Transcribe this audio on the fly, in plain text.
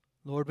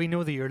Lord, we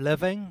know that you're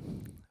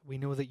living. We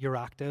know that you're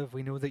active.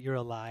 We know that you're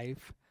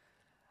alive.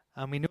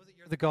 And we know that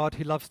you're the God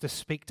who loves to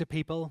speak to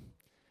people.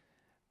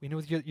 We know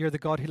that you're the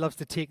God who loves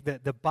to take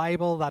the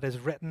Bible that is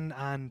written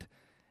and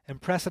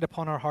impress it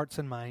upon our hearts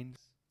and minds.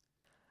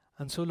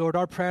 And so, Lord,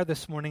 our prayer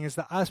this morning is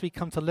that as we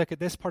come to look at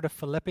this part of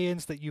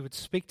Philippians, that you would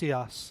speak to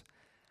us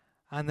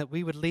and that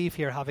we would leave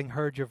here having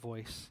heard your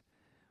voice.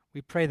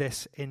 We pray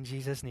this in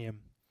Jesus'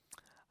 name.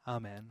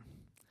 Amen.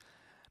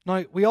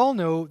 Now, we all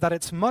know that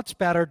it's much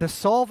better to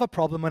solve a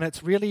problem when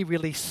it's really,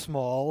 really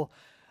small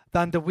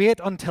than to wait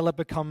until it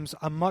becomes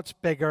a much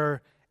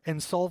bigger,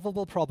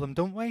 insolvable problem,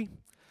 don't we?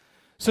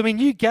 So,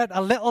 you get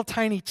a little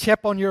tiny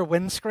chip on your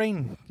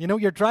windscreen.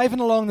 You're driving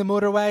along the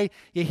motorway,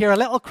 you hear a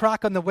little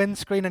crack on the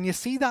windscreen, and you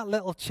see that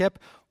little chip.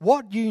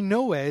 What you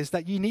know is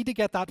that you need to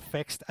get that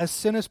fixed as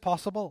soon as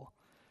possible,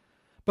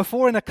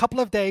 before in a couple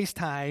of days'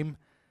 time,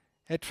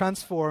 it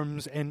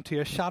transforms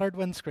into a shattered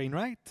windscreen,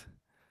 right?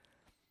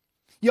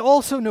 You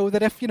also know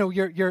that if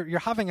you're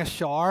having a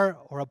shower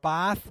or a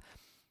bath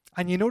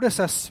and you notice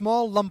a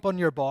small lump on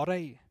your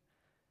body,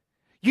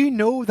 you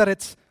know that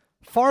it's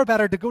far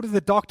better to go to the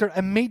doctor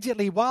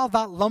immediately while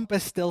that lump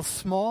is still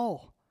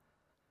small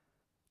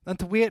than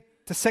to wait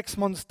to 6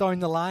 months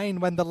down the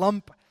line when the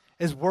lump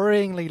is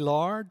worryingly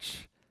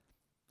large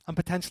and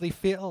potentially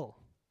fatal.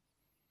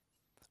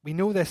 We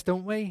know this,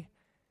 don't we?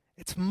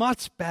 It's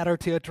much better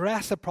to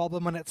address a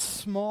problem when it's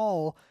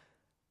small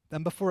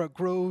than before it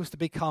grows to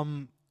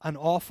become an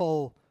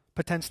awful,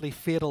 potentially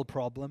fatal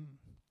problem.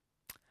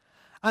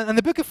 And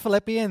the book of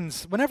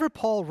Philippians, whenever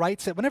Paul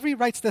writes it, whenever he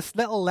writes this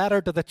little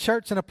letter to the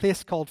church in a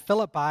place called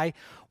Philippi,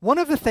 one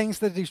of the things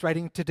that he's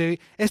writing to do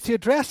is to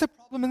address a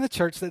problem in the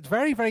church that's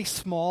very, very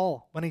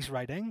small when he's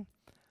writing,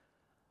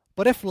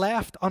 but if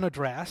left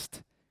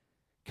unaddressed,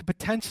 could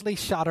potentially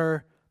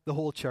shatter the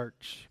whole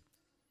church.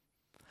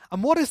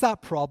 And what is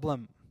that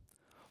problem?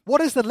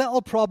 What is the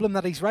little problem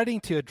that he's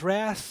writing to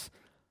address?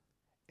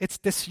 It's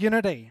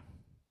disunity.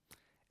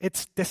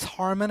 It's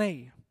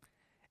disharmony.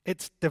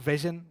 It's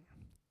division.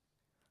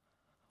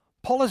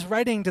 Paul is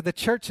writing to the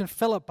church in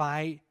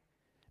Philippi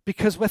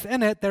because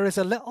within it there is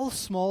a little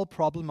small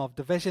problem of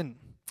division.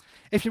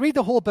 If you read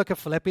the whole book of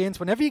Philippians,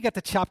 whenever you get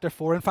to chapter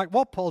 4, in fact,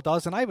 what Paul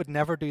does, and I would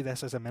never do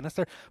this as a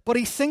minister, but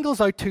he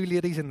singles out two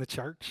ladies in the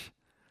church.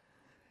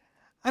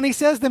 And he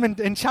says them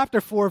in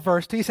chapter 4,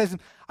 verse 2, he says,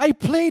 I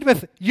played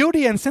with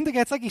Euodia and Syntyche.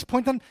 It's like he's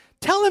pointing,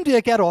 tell them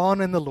to get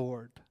on in the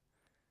Lord.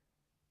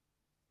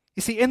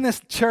 You see, in this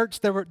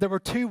church, there were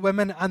two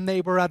women and they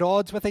were at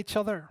odds with each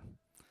other.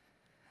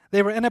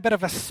 They were in a bit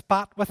of a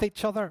spat with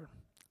each other.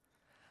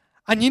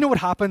 And you know what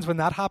happens when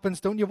that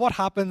happens, don't you? What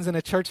happens in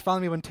a church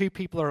family when two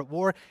people are at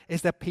war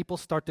is that people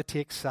start to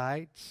take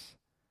sides.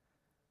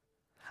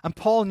 And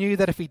Paul knew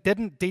that if he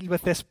didn't deal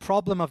with this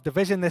problem of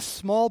division, this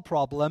small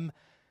problem,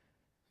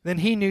 then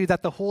he knew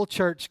that the whole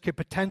church could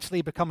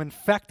potentially become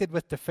infected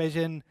with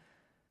division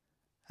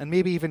and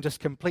maybe even just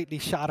completely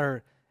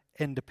shatter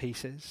into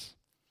pieces.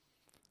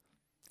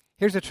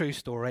 Here's a true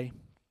story.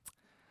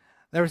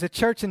 There was a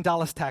church in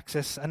Dallas,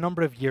 Texas, a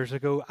number of years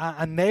ago,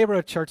 and they were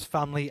a church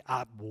family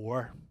at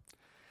war.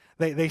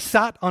 They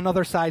sat on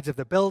other sides of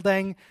the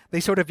building.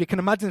 You can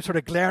imagine them sort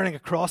of glaring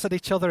across at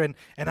each other in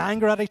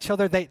anger at each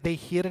other. They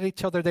hated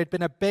each other. There'd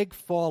been a big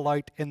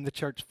fallout in the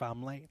church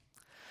family.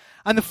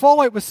 And the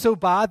fallout was so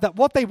bad that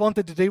what they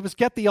wanted to do was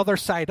get the other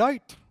side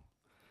out.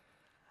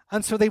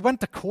 And so they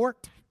went to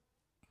court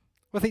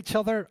with each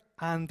other,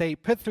 and they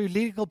put through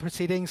legal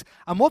proceedings.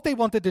 And what they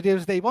wanted to do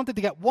is they wanted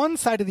to get one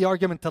side of the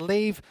argument to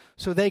leave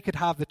so they could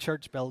have the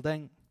church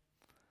building.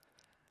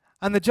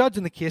 And the judge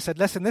in the case said,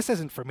 listen, this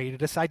isn't for me to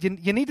decide.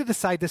 You need to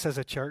decide this as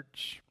a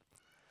church.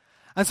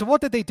 And so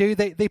what did they do?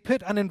 They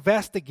put an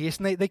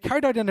investigation. They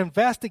carried out an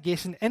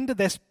investigation into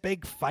this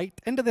big fight,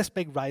 into this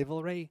big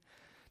rivalry,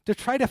 to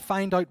try to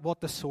find out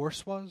what the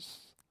source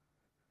was,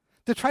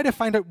 to try to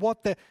find out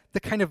what the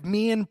kind of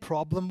main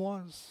problem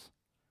was.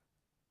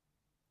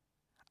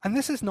 And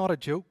this is not a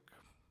joke.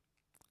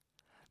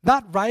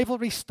 That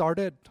rivalry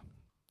started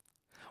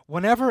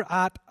whenever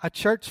at a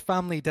church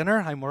family dinner,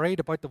 I'm worried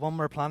about the one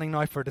we're planning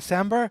now for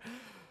December,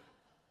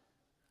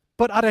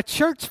 but at a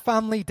church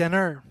family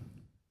dinner,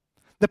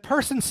 the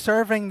person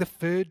serving the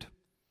food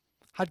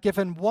had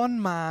given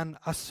one man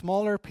a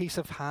smaller piece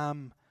of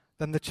ham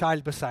than the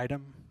child beside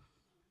him.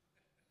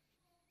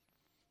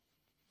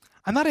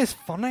 And that is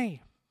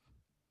funny.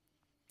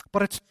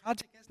 But it's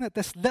tragic, isn't it?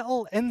 This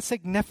little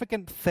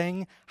insignificant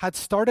thing had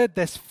started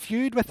this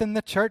feud within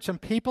the church,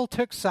 and people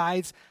took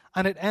sides,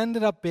 and it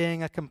ended up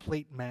being a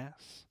complete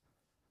mess.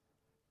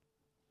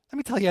 Let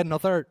me tell you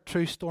another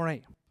true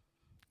story.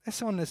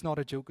 This one is not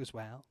a joke as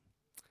well.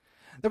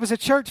 There was a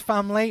church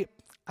family,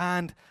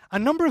 and a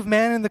number of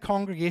men in the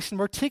congregation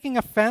were taking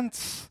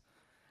offense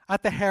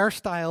at the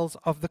hairstyles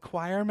of the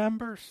choir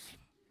members.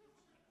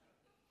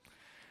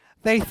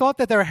 They thought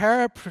that their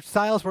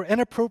hairstyles were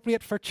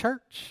inappropriate for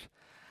church.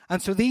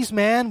 And so these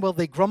men,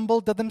 they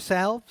grumbled to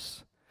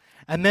themselves,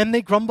 and then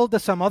they grumbled to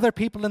some other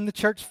people in the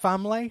church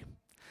family,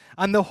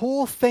 And the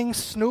whole thing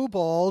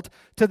snowballed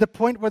to the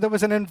point where there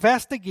was an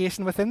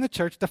investigation within the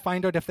church to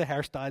find out if the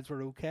hairstyles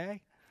were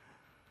okay.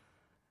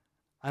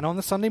 And on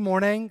the Sunday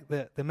morning,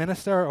 the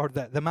minister, or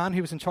the man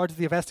who was in charge of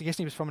the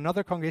investigation, he was from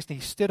another congregation,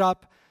 he stood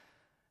up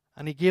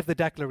and he gave the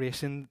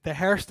declaration, the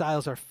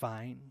hairstyles are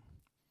fine.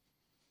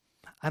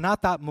 And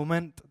at that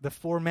moment, the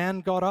 4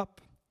 men got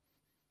up,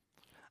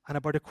 and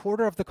about a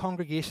quarter of the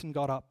congregation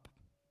got up,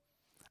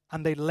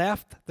 and they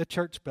left the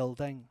church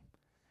building,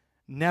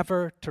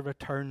 never to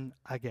return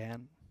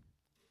again.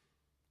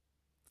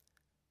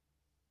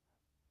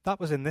 That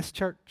was in this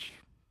church.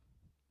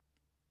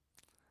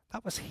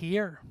 That was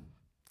here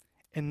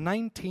in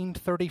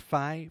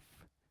 1935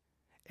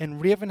 in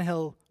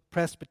Ravenhill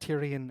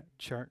Presbyterian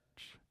Church.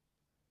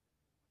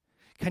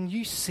 Can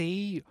you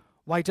see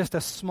why just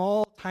a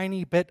small,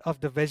 tiny bit of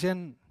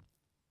division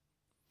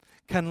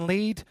can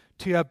lead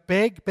to a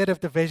big bit of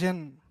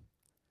division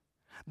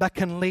that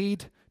can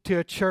lead to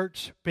a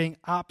church being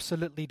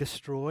absolutely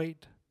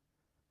destroyed?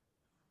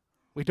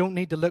 We don't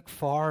need to look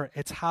far.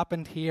 It's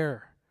happened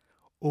here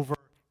over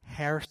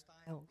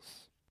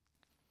hairstyles.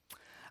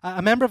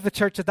 A member of the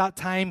church at that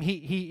time,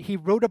 he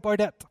wrote about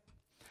it.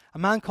 A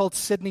man called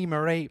Sidney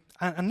Murray.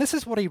 And this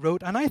is what he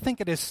wrote, and I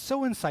think it is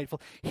so insightful.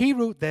 He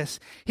wrote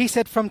this. He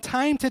said, from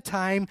time to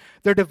time,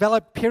 there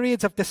developed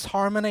periods of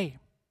disharmony,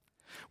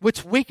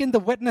 which weakened the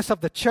witness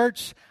of the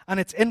church and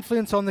its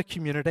influence on the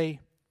community.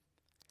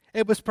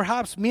 It was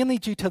perhaps mainly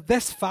due to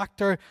this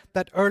factor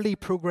that early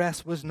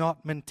progress was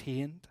not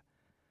maintained.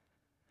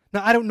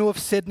 Now, I don't know if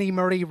Sidney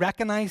Murray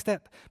recognized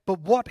it,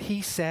 but what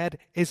he said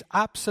is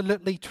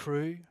absolutely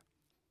true.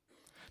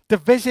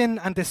 Division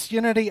and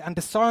disunity and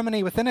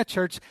disharmony within a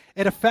church,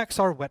 it affects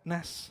our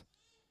witness.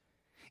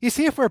 You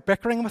see, if we're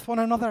bickering with one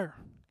another,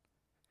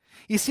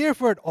 you see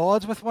if we're at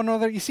odds with one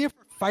another, you see if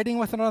we're fighting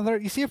with one another,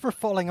 you see if we're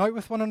falling out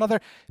with one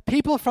another,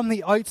 people from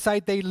the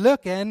outside, they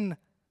look in,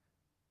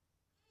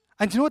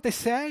 and do you know what they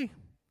say?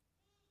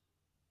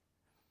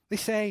 They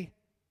say,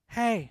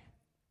 hey,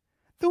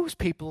 those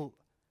people,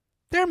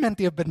 they're meant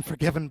to have been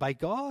forgiven by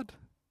God,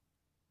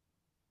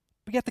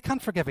 but yet they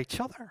can't forgive each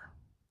other.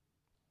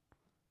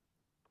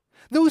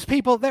 Those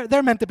people,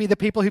 they're meant to be the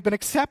people who've been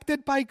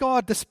accepted by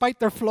God despite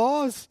their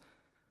flaws,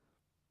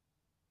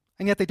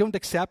 and yet they don't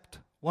accept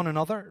one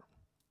another.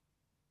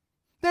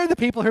 They're the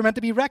people who are meant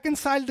to be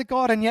reconciled to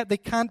God, and yet they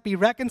can't be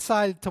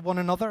reconciled to one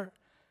another.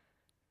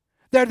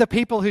 They're the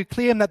people who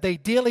claim that they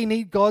daily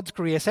need God's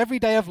grace every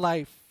day of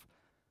life,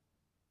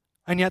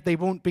 and yet they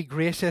won't be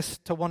gracious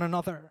to one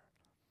another.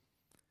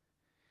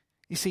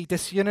 You see,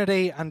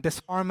 disunity and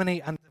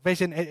disharmony and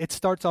division, it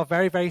starts off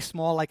very, very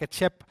small, like a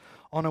chip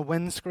on a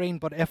windscreen,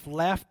 but if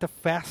left to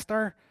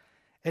fester,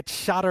 it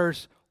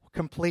shatters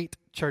complete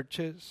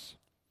churches.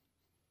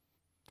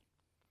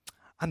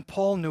 And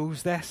Paul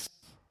knows this.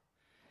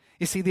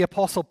 You see, the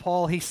Apostle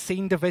Paul, he's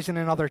seen division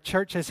in other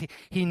churches.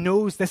 He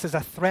knows this is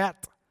a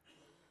threat.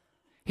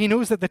 He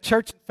knows that the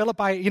church in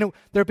Philippi,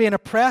 they're being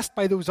oppressed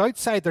by those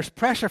outside. There's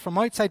pressure from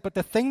outside, but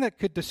the thing that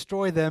could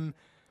destroy them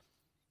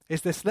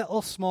is this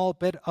little small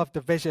bit of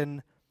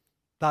division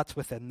that's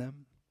within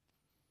them.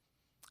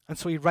 And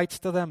so he writes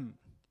to them.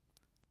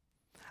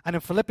 And in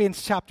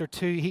Philippians chapter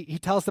 2, he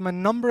tells them a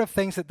number of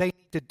things that they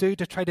need to do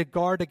to try to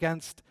guard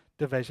against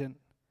division.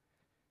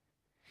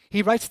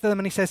 He writes to them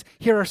and he says,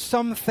 here are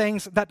some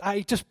things that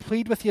I just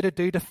plead with you to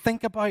do, to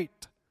think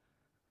about.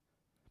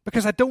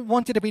 Because I don't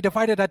want you to be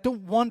divided. I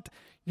don't want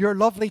your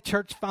lovely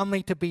church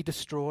family to be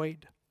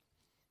destroyed.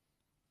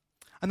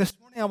 And this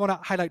morning I want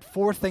to highlight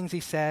 4 things he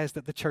says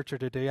that the church are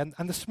to do.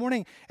 And this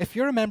morning, if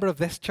you're a member of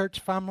this church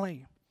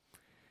family,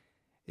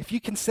 if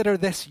you consider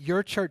this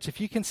your church,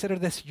 if you consider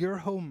this your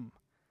home,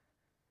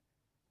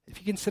 if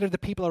you consider the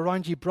people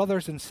around you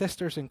brothers and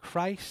sisters in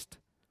Christ,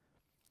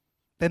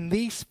 then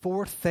these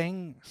 4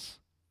 things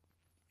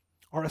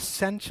are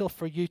essential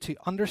for you to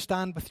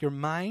understand with your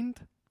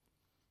mind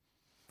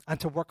and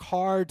to work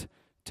hard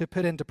to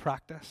put into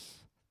practice.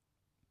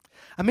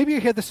 And maybe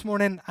you're here this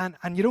morning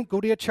and you don't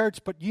go to a church,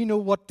 but you know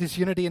what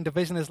disunity and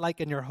division is like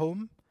in your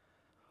home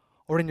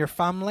or in your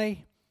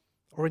family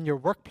or in your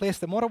workplace.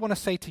 Then what I want to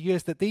say to you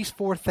is that these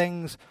 4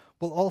 things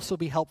will also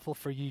be helpful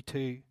for you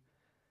too,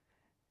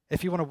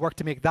 if you want to work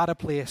to make that a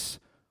place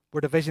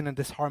where division and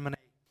disharmony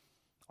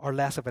are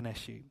less of an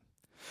issue.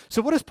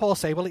 So what does Paul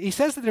say? Well, he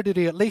says that they're to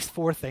do at least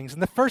 4 things.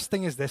 And the first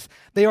thing is this: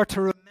 they are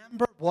to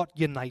remember what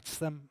unites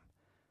them.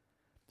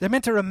 They're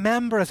meant to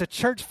remember as a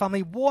church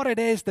family what it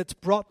is that's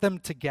brought them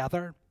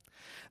together.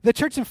 The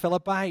church in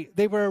Philippi,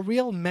 they were a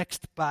real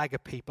mixed bag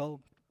of people.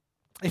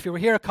 If you were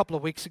here a couple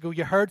of weeks ago,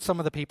 you heard some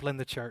of the people in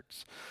the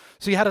church.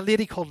 So you had a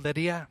lady called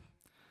Lydia,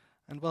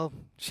 and well,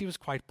 she was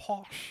quite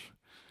posh.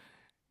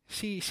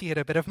 She had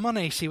a bit of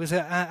money. She was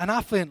an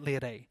affluent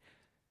lady.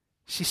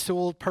 She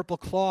sold purple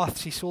cloth.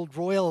 She sold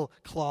royal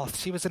cloth.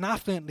 She was an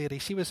affluent lady.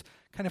 She was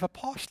kind of a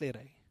posh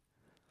lady.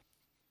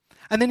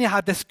 And then you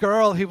had this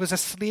girl who was a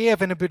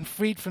slave and had been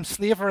freed from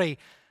slavery.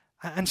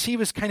 And she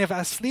was kind of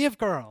a slave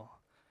girl.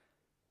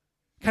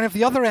 Kind of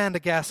the other end, I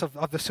guess,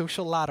 of the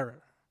social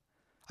ladder.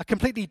 A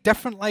completely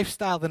different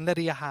lifestyle than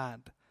Lydia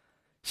had.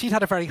 She'd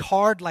had a very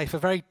hard life, a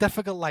very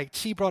difficult life.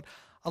 She brought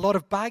a lot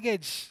of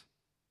baggage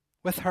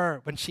with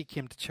her when she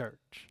came to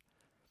church.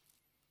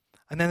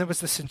 And then there was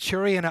the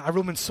centurion, a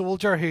Roman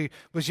soldier who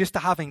was used to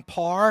having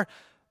power,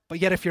 but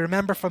yet if you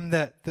remember from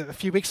a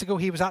few weeks ago,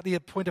 he was at the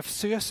point of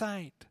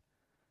suicide.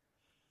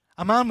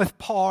 A man with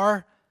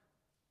power,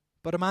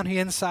 but a man who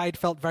inside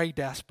felt very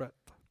desperate.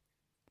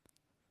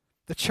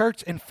 The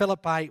church in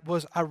Philippi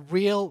was a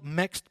real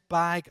mixed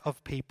bag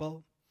of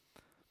people.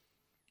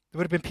 There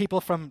would have been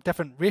people from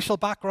different racial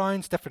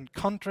backgrounds, different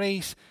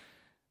countries.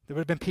 There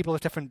would have been people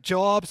with different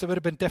jobs. There would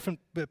have been different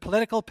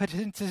political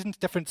positions,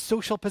 different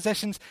social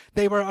positions.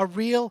 They were a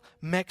real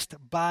mixed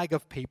bag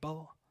of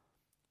people.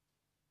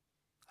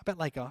 A bit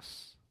like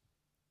us.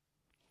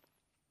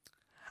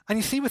 And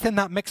you see, within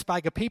that mixed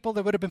bag of people,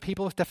 there would have been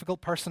people with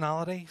difficult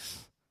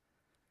personalities.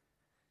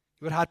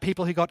 You would have had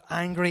people who got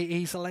angry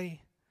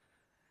easily.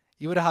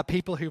 You would have had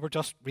people who were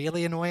just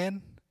really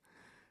annoying.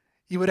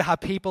 You would have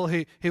had people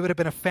who would have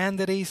been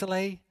offended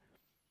easily.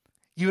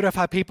 You would have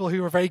had people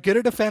who were very good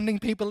at offending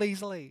people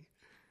easily.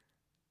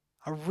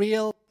 A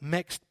real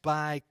mixed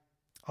bag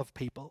of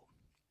people.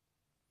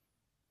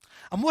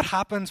 And what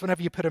happens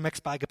whenever you put a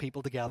mixed bag of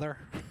people together?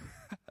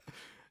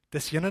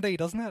 Disunity,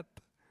 doesn't it?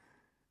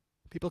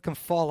 People can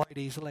fall out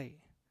easily.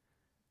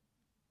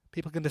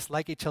 People can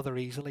dislike each other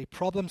easily.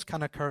 Problems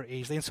can occur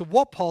easily. And so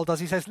what Paul does,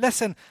 he says,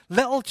 listen,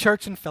 little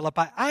church in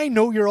Philippi, I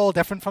know you're all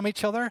different from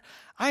each other.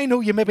 I know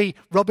you maybe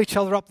rub each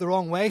other up the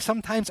wrong way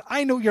sometimes.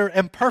 I know you're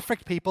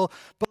imperfect people.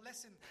 But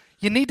listen,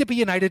 you need to be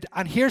united.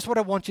 And here's what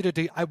I want you to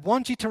do. I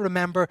want you to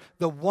remember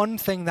the one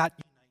thing that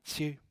unites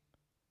you.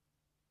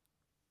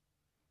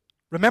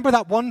 Remember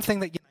that one thing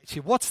that unites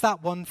you. What's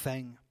that one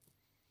thing?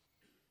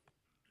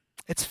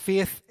 It's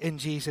faith in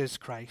Jesus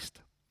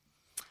Christ.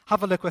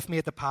 Have a look with me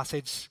at the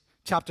passage.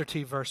 Chapter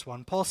 2, verse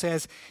 1. Paul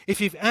says,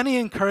 if you've any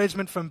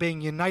encouragement from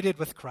being united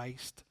with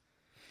Christ,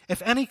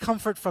 if any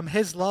comfort from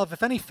his love,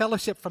 if any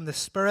fellowship from the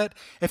Spirit,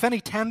 if any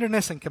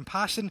tenderness and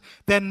compassion,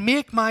 then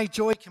make my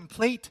joy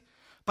complete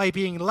by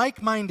being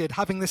like-minded,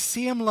 having the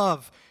same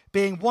love,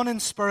 being one in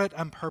spirit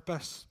and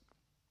purpose.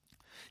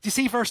 Do you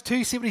see verse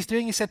 2? See what he's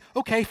doing? He said,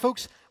 okay,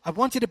 folks, I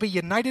want you to be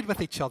united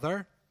with each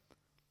other.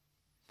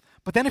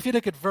 But then if you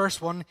look at verse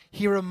 1,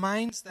 he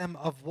reminds them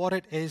of what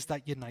it is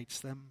that unites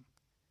them.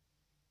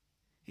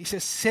 He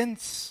says,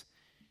 since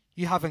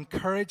you have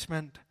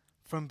encouragement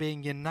from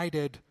being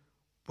united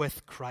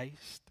with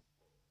Christ.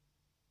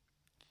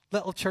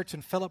 Little church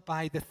in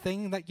Philippi, the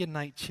thing that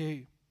unites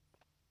you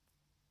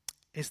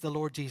is the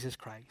Lord Jesus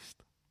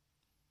Christ.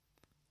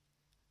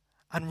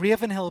 And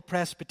Ravenhill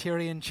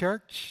Presbyterian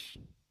Church,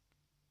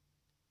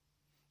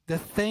 the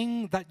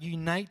thing that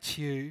unites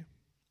you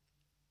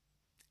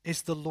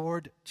is the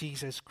Lord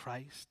Jesus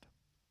Christ.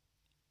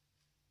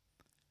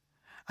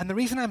 And the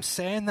reason I'm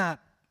saying that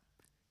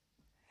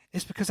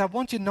is because I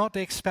want you not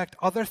to expect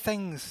other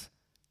things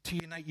to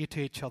unite you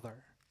to each other.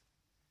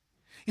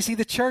 You see, in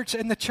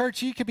the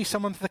church, you could be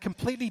someone with a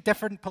completely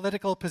different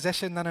political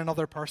position than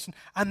another person,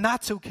 and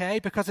that's okay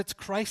because it's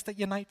Christ that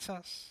unites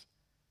us.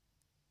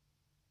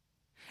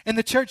 In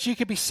the church, you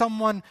could be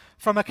someone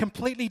from a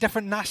completely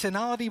different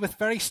nationality with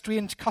very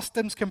strange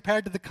customs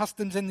compared to the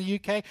customs in the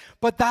UK,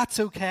 but that's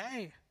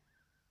okay.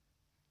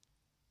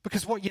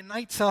 Because what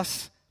unites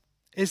us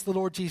is the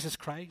Lord Jesus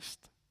Christ.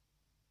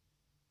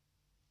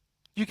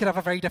 You could have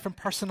a very different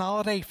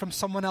personality from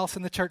someone else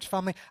in the church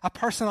family, a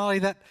personality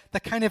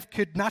that kind of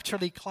could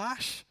naturally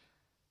clash.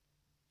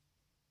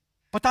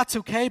 But that's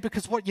okay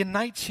because what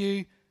unites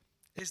you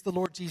is the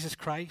Lord Jesus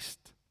Christ.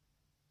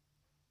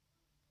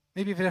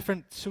 Maybe you have a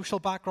different social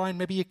background.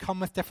 Maybe you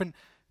come with different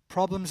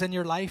problems in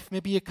your life.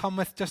 Maybe you come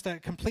with just a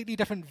completely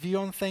different view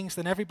on things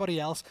than everybody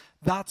else.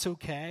 That's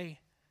okay.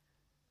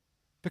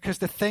 Because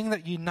the thing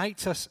that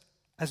unites us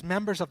as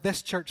members of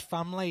this church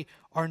family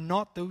are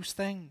not those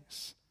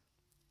things.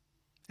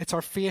 It's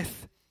our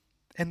faith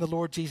in the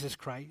Lord Jesus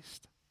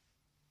Christ.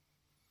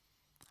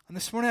 And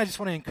this morning I just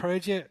want to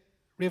encourage you,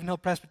 Ravenhill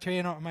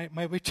Presbyterian, or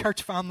my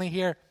church family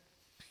here,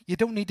 you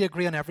don't need to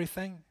agree on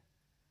everything.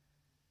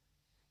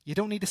 You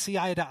don't need to see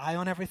eye to eye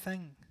on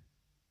everything.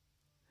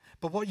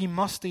 But what you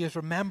must do is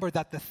remember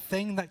that the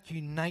thing that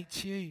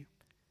unites you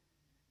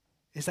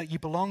is that you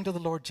belong to the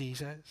Lord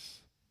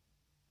Jesus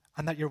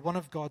and that you're one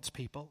of God's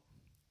people.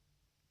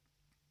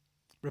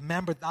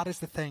 Remember, that is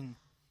the thing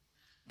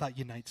that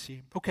unites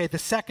you. Okay, the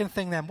second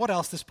thing then, what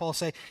else does Paul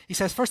say? He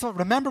says, first of all,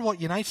 remember what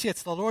unites you.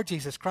 It's the Lord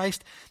Jesus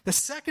Christ. The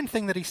second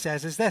thing that he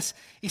says is this.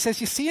 He says,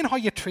 you see in how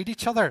you treat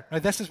each other. Now,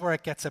 this is where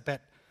it gets a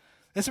bit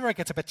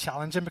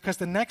challenging because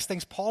the next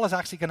things Paul is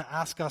actually going to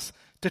ask us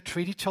to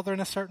treat each other in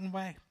a certain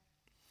way.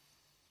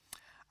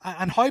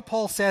 And how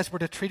Paul says we're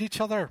to treat each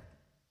other,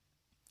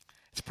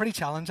 it's pretty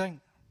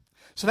challenging.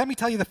 So let me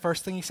tell you the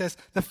first thing he says.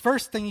 The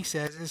first thing he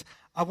says is,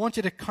 I want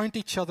you to count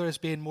each other as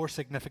being more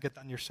significant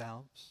than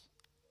yourselves.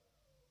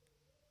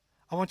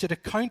 I want you to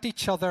count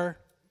each other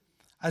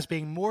as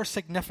being more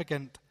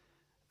significant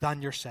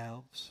than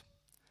yourselves.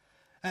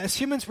 As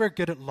humans, we're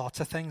good at lots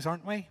of things,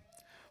 aren't we?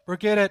 We're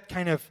good at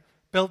kind of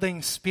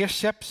building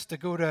spaceships to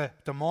go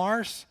to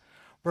Mars.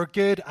 We're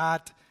good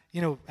at,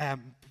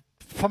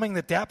 plumbing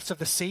the depths of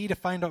the sea to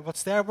find out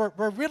what's there.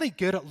 We're really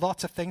good at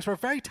lots of things. We're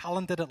very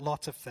talented at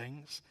lots of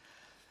things.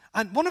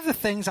 And one of the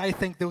things I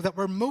think, though, that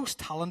we're most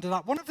talented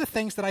at, one of the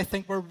things that I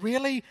think we're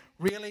really,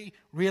 really,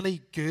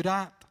 really good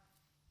at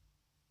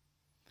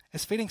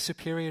is feeling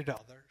superior to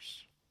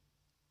others.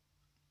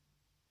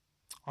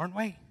 Aren't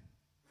we?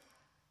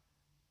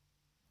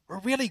 We're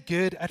really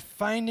good at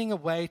finding a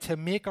way to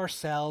make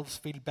ourselves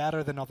feel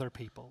better than other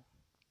people.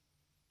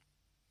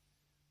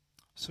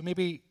 So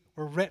maybe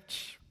we're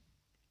rich.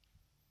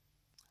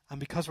 And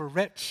because we're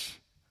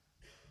rich,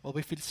 well,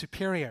 we feel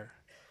superior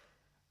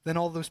than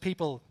all those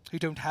people who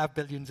don't have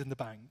billions in the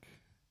bank.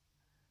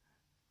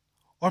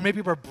 Or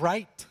maybe we're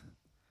bright,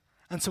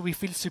 and so we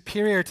feel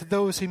superior to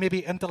those who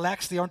maybe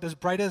intellectually aren't as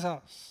bright as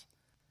us.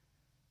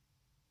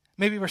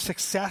 Maybe we're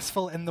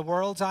successful in the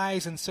world's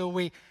eyes, and so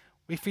we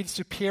feel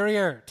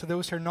superior to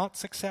those who are not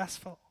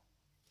successful.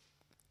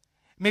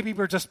 Maybe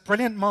we're just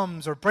brilliant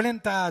mums or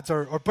brilliant dads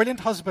or brilliant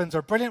husbands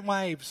or brilliant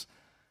wives,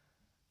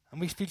 and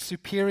we feel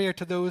superior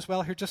to those,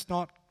 well, who are just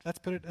not, let's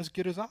put it, as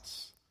good as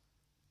us.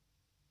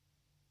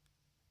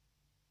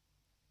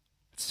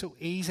 It's so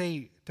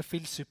easy to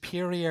feel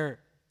superior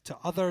to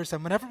others,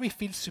 and whenever we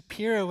feel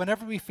superior,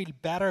 whenever we feel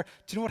better,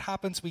 do you know what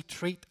happens? We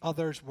treat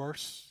others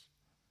worse.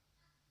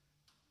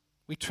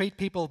 We treat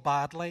people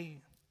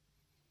badly.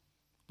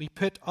 We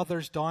put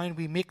others down.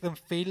 We make them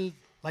feel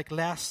like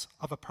less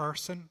of a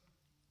person.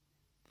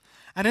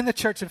 And in the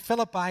church in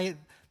Philippi,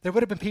 there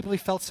would have been people who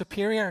felt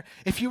superior.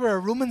 If you were a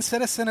Roman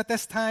citizen at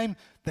this time,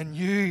 then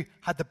you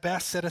had the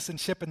best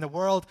citizenship in the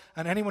world,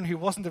 and anyone who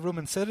wasn't a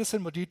Roman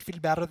citizen, would you'd feel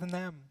better than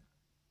them.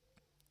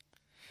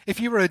 If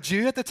you were a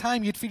Jew at the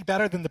time, you'd feel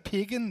better than the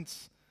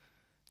pagans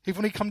who've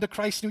only come to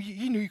Christ.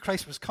 You knew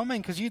Christ was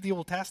coming because you had the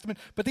Old Testament.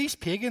 But these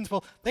pagans,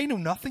 well, they know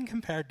nothing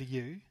compared to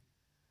you.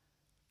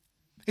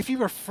 If you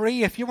were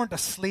free, if you weren't a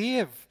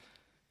slave,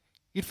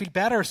 you'd feel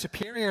better,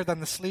 superior than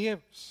the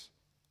slaves.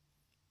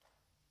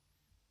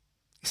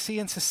 You see,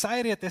 in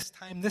society at this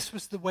time, this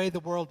was the way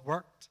the world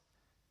worked.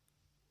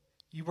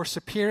 You were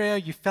superior,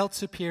 you felt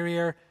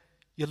superior,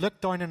 you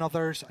looked down on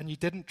others, and you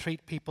didn't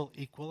treat people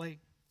equally.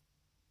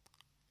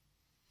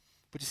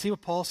 But you see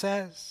what Paul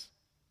says?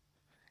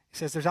 He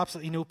says there's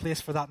absolutely no place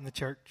for that in the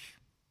church.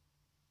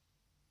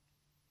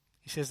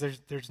 He says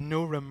there's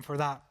no room for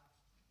that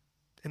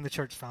in the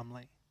church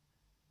family.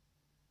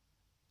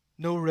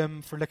 No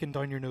room for looking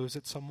down your nose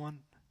at someone.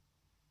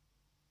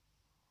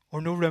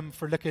 Or no room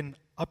for looking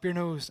up your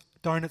nose,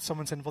 down at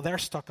someone saying, well, they're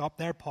stuck up,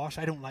 they're posh,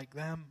 I don't like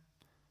them.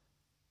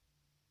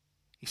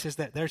 He says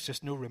that there's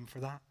just no room for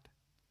that.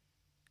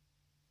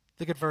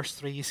 Look at verse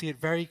 3. You see it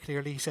very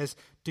clearly. He says,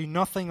 do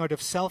nothing out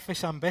of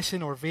selfish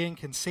ambition or vain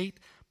conceit,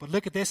 but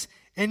look at this,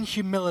 in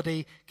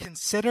humility,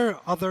 consider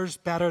others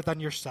better than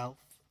yourself.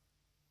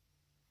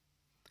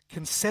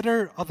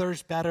 Consider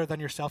others better than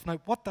yourself. Now,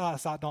 what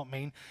does that not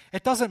mean?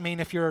 It doesn't mean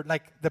if you're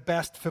like the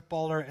best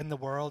footballer in the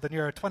world and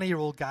you're a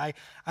 20-year-old guy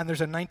and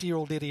there's a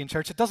 90-year-old lady in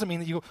church. It doesn't mean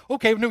that you go,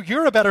 okay, no,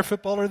 you're a better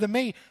footballer than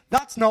me.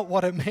 That's not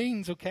what it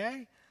means,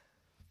 okay?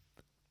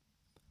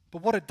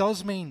 But what it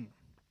does mean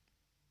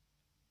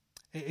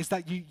is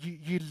that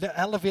you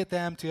elevate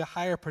them to a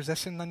higher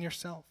position than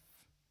yourself.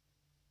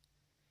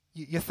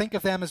 You think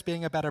of them as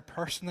being a better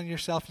person than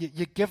yourself.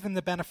 You give them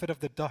the benefit of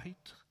the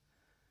doubt.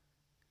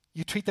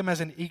 You treat them as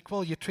an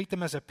equal. You treat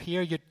them as a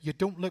peer. You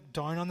don't look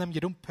down on them.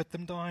 You don't put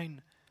them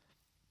down.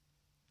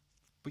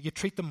 But you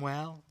treat them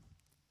well.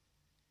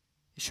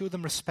 You show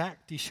them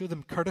respect. You show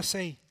them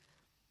courtesy.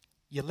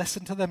 You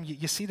listen to them.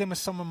 You see them as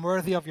someone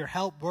worthy of your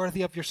help,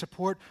 worthy of your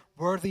support,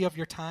 worthy of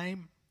your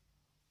time.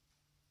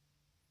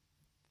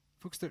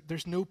 Folks,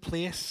 there's no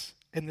place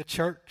in the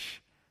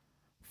church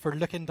for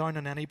looking down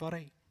on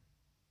anybody.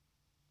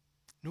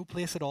 No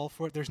place at all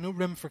for it. There's no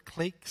room for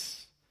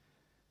cliques.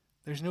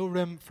 There's no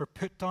room for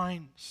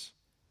put-downs.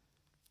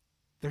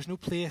 There's no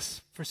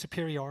place for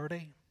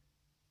superiority.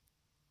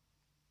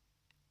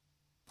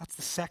 That's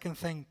the second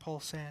thing Paul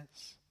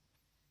says.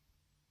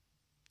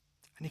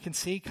 And you can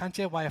see, can't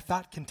you, why if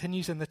that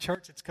continues in the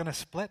church, it's going to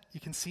split. You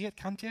can see it,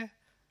 can't you?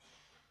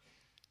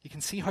 You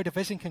can see how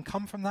division can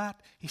come from that.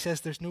 He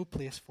says there's no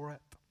place for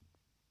it.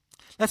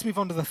 Let's move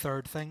on to the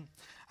third thing.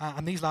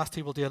 And these last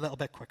two we'll do a little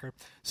bit quicker.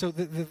 So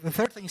the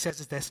third thing he says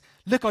is this.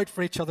 Look out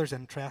for each other's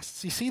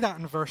interests. You see that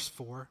in verse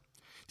 4.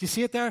 Do you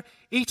see it there?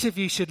 Each of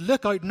you should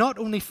look out not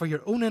only for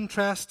your own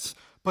interests,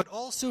 but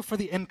also for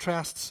the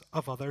interests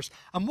of others.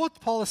 And what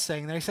Paul is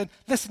saying there, he said,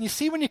 listen, you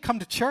see when you come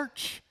to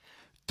church,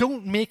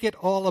 don't make it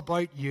all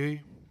about you.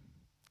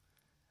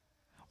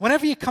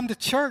 Whenever you come to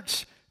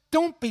church,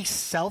 don't be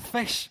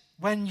selfish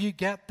when you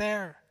get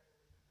there.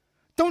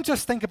 Don't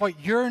just think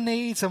about your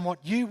needs and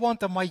what you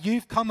want and why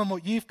you've come and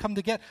what you've come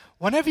to get.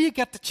 Whenever you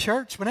get to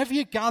church, whenever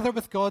you gather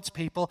with God's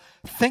people,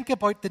 think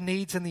about the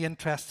needs and the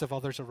interests of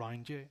others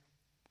around you.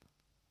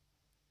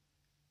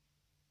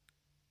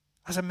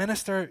 As a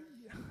minister,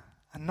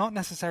 and not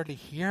necessarily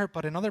here,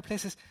 but in other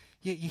places,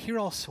 you hear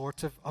all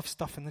sorts of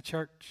stuff in the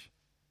church.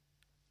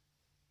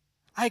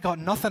 I got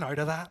nothing out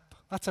of that.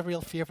 That's a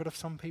real favourite of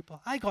some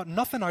people. I got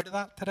nothing out of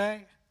that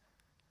today.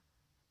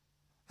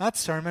 that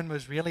sermon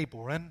was really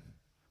boring.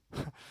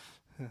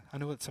 I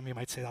know that some of you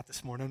might say that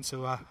this morning,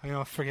 so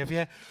forgive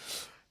you.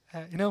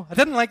 I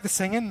didn't like the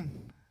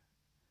singing.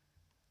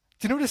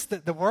 Do you notice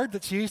the word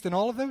that's used in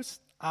all of those?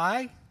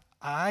 I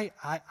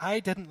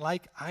didn't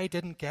like, I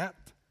didn't get.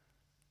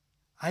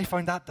 I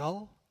found that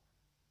dull.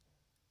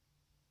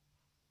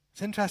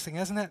 It's interesting,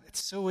 isn't it?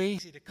 It's so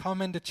easy to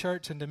come into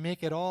church and to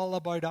make it all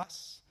about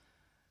us.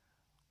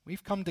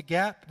 We've come to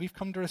get, we've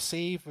come to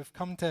receive, we've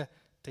come to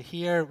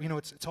hear.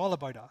 It's all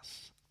about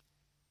us.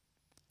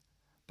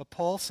 But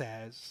Paul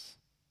says,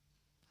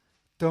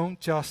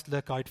 don't just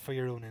look out for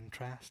your own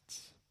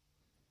interests.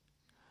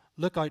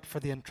 Look out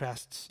for the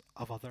interests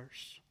of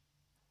others.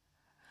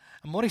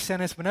 And what he's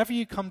saying is, whenever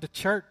you come to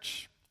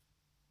church,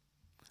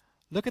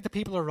 look at the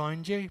people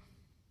around you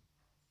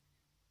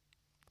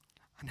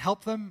and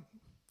help them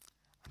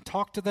and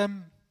talk to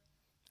them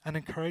and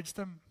encourage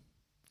them.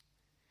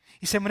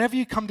 He said, whenever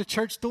you come to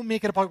church, don't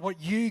make it about what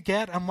you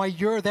get and why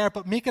you're there,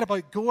 but make it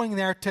about going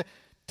there to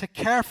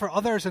care for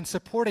others and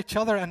support each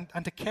other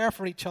and to care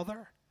for each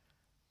other.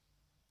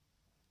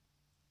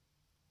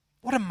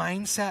 What a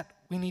mindset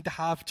we need to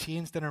have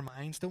changed in our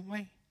minds, don't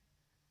we?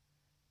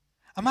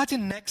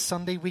 Imagine next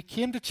Sunday we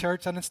came to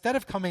church and instead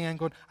of coming in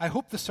going, I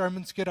hope the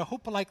sermon's good, I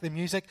hope I like the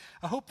music,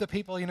 I hope the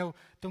people,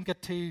 don't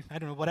get too,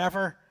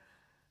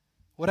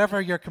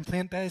 whatever your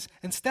complaint is.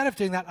 Instead of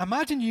doing that,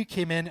 imagine you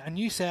came in and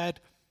you said,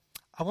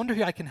 I wonder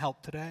who I can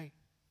help today.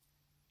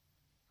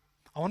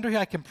 I wonder who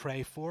I can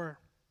pray for.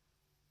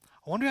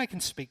 I wonder who I can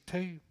speak to.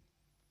 I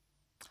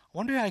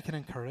wonder who I can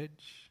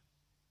encourage.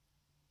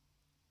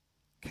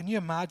 Can you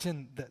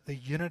imagine the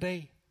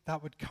unity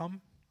that would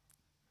come?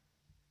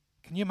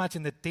 Can you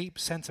imagine the deep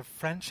sense of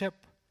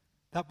friendship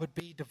that would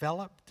be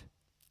developed?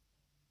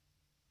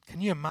 Can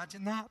you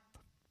imagine that?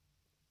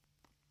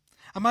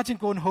 Imagine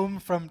going home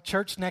from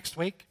church next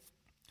week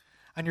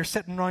and you're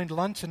sitting around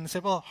lunch and say,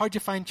 well, how'd you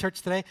find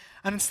church today?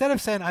 And instead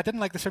of saying, I didn't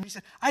like the sermon, you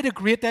said, I had a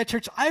great day at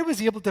church. I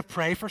was able to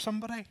pray for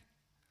somebody.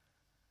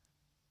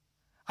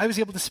 I was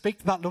able to speak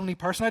to that lonely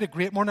person. I had a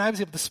great morning. I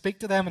was able to speak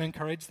to them and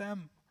encourage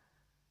them.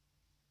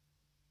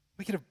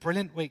 We could have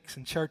brilliant weeks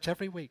in church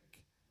every week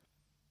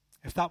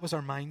if that was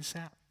our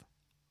mindset.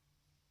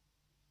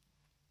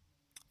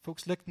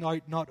 Folks, look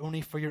out not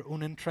only for your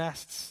own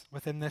interests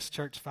within this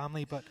church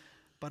family, but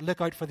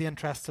look out for the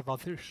interests of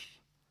others.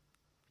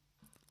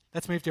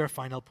 Let's move to our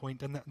final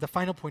point. And the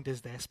final point is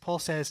this. Paul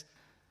says,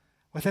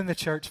 within the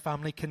church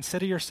family,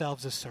 consider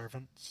yourselves as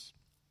servants.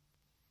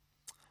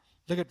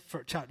 Look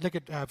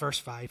at verse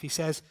 5. He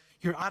says,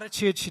 your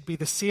attitude should be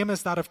the same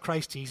as that of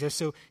Christ Jesus.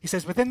 So he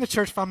says, within the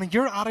church family,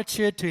 your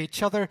attitude to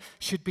each other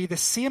should be the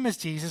same as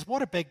Jesus.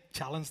 What a big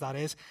challenge that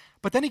is.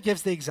 But then he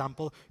gives the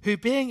example, who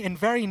being in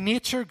very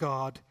nature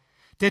God,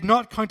 did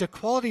not count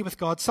equality with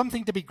God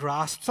something to be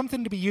grasped,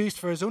 something to be used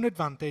for his own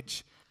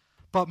advantage,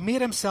 but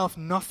made himself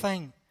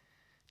nothing,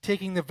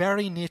 taking the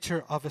very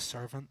nature of a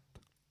servant.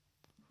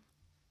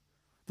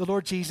 The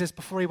Lord Jesus,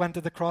 before he went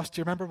to the cross, do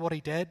you remember what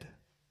he did?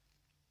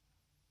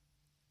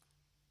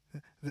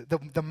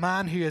 The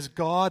man who is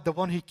God, the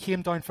one who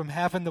came down from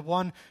heaven, the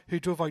one who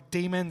drove out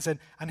demons and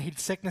healed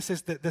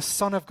sicknesses, the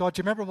Son of God. Do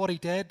you remember what he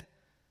did?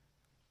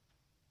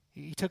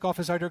 He took off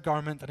his outer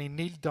garment and he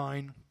kneeled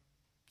down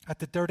at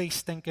the dirty,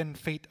 stinking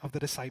feet of the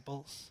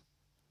disciples.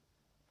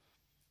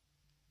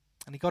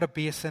 And he got a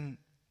basin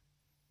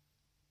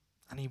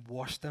and he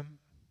washed them.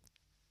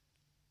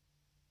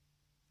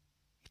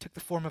 He took the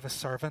form of a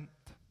servant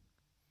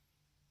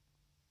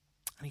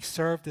and he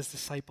served his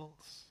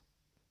disciples.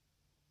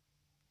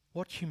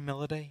 What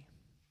humility.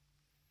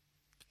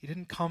 He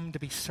didn't come to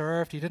be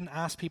served. He didn't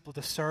ask people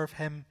to serve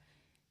him.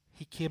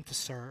 He came to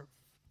serve.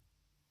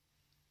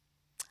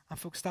 And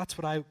folks, that's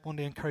what I want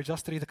to encourage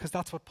us to do, because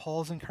that's what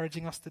Paul's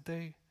encouraging us to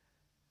do.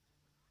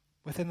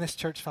 Within this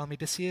church family,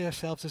 to see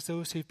ourselves as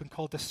those who've been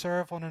called to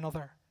serve one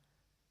another,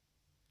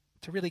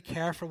 to really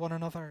care for one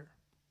another,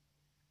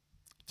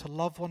 to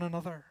love one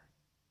another.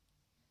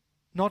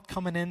 Not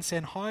coming in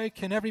saying, how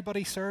can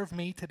everybody serve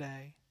me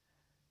today?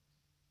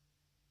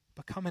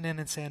 But coming in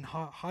and saying,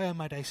 how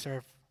might I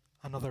serve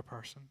another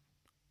person?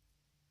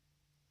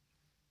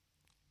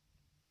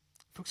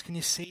 Folks, can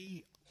you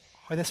see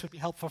how this would be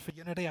helpful for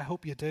unity? I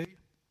hope you do.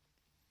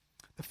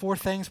 The 4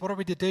 things, what are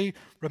we to do?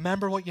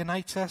 Remember what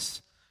unites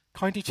us.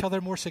 Count each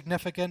other more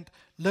significant.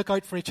 Look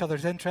out for each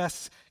other's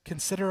interests.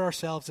 Consider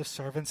ourselves as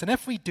servants. And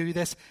if we do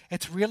this,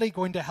 it's really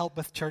going to help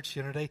with church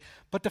unity.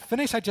 But to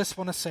finish, I just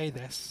want to say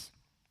this.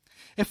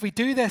 If we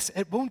do this,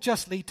 it won't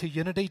just lead to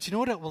unity. Do you know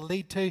what it will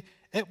lead to?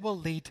 It will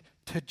lead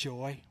to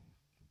joy.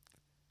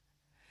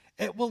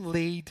 It will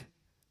lead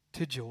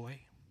to joy.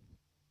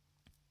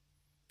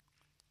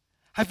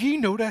 Have you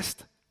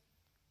noticed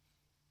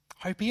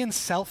how being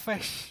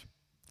selfish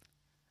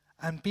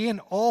and being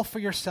all for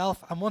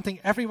yourself and wanting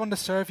everyone to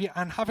serve you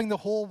and having the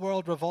whole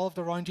world revolved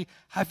around you,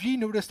 have you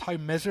noticed how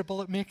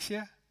miserable it makes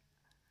you?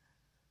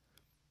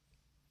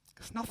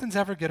 Because nothing's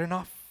ever good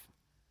enough.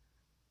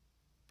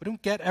 We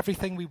don't get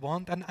everything we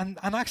want. And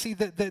actually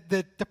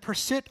the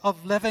pursuit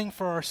of living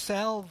for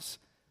ourselves,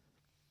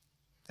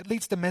 it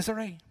leads to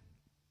misery.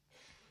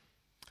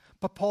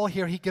 But Paul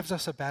here, he gives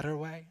us a better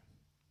way.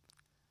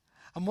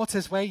 And what's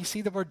his way? You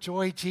see the word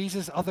joy,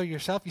 Jesus, other,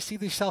 yourself. You see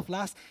the yourself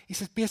last. He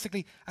says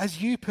basically,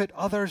 as you put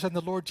others and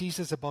the Lord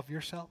Jesus above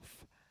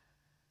yourself,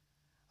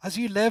 as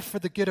you live for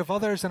the good of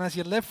others and as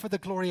you live for the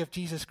glory of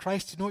Jesus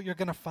Christ, you know what you're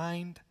going to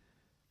find?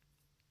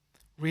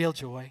 Real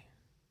joy.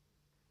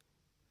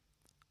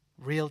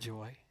 Real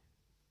joy.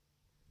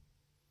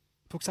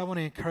 Folks, I want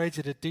to encourage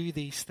you to do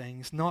these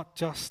things, not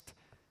just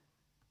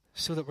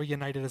so that we're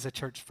united as a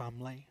church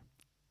family,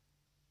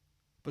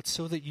 but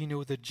so that you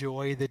know the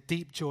joy, the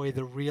deep joy,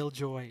 the real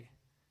joy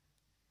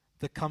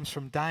that comes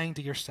from dying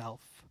to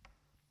yourself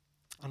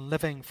and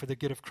living for the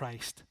good of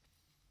Christ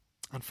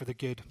and for the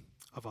good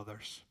of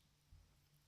others.